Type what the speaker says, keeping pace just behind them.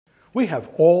We have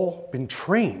all been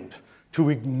trained to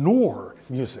ignore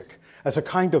music as a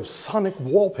kind of sonic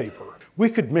wallpaper. We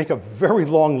could make a very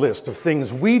long list of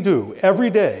things we do every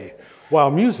day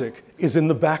while music is in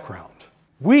the background.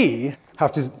 We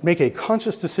have to make a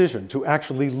conscious decision to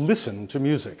actually listen to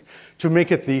music, to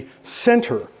make it the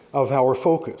center of our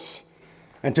focus,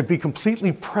 and to be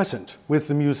completely present with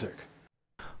the music.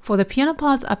 For the Piano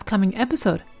Pod's upcoming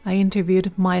episode, I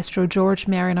interviewed Maestro George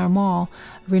Marriner Maull,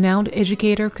 renowned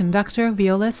educator, conductor,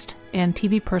 violist, and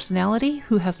TV personality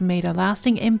who has made a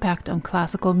lasting impact on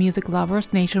classical music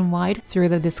lovers nationwide through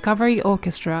the Discovery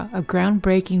Orchestra, a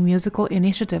groundbreaking musical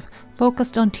initiative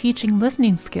focused on teaching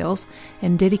listening skills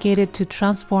and dedicated to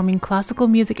transforming classical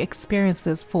music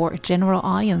experiences for general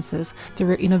audiences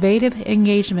through innovative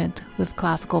engagement with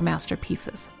classical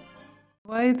masterpieces.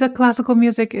 Why the classical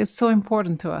music is so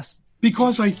important to us?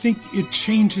 Because I think it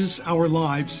changes our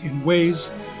lives in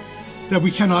ways that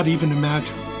we cannot even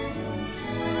imagine.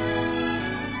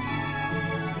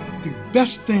 The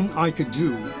best thing I could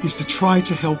do is to try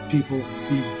to help people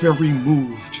be very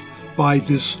moved by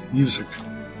this music.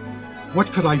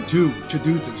 What could I do to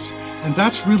do this? And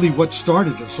that's really what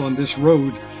started us on this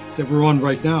road that we're on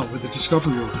right now with the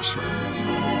Discovery Orchestra.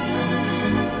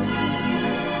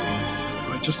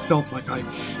 I just felt like I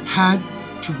had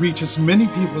to reach as many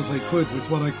people as I could with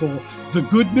what I call the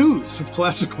good news of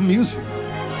classical music.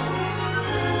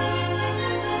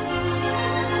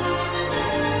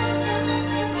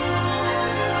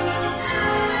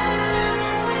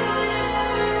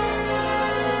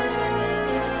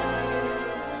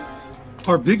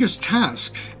 Our biggest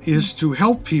task is to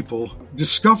help people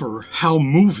discover how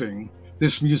moving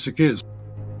this music is.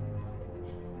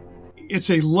 It's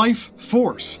a life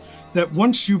force that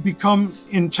once you become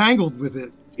entangled with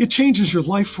it, it changes your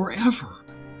life forever.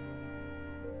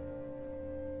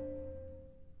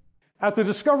 At the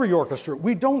Discovery Orchestra,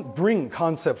 we don't bring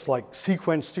concepts like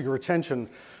sequence to your attention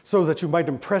so that you might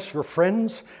impress your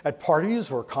friends at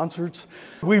parties or concerts.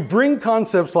 We bring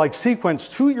concepts like sequence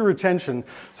to your attention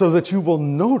so that you will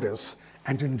notice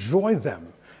and enjoy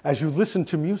them as you listen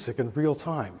to music in real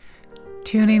time.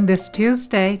 Tune in this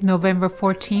Tuesday, November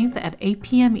 14th at 8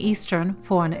 p.m. Eastern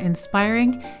for an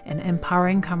inspiring and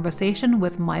empowering conversation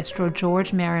with Maestro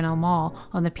George Marriner Maull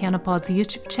on the Piano Pod's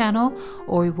YouTube channel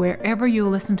or wherever you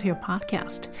listen to your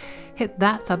podcast. Hit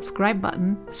that subscribe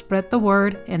button, spread the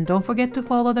word, and don't forget to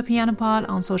follow the Piano Pod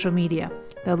on social media.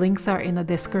 The links are in the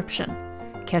description.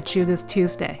 Catch you this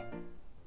Tuesday.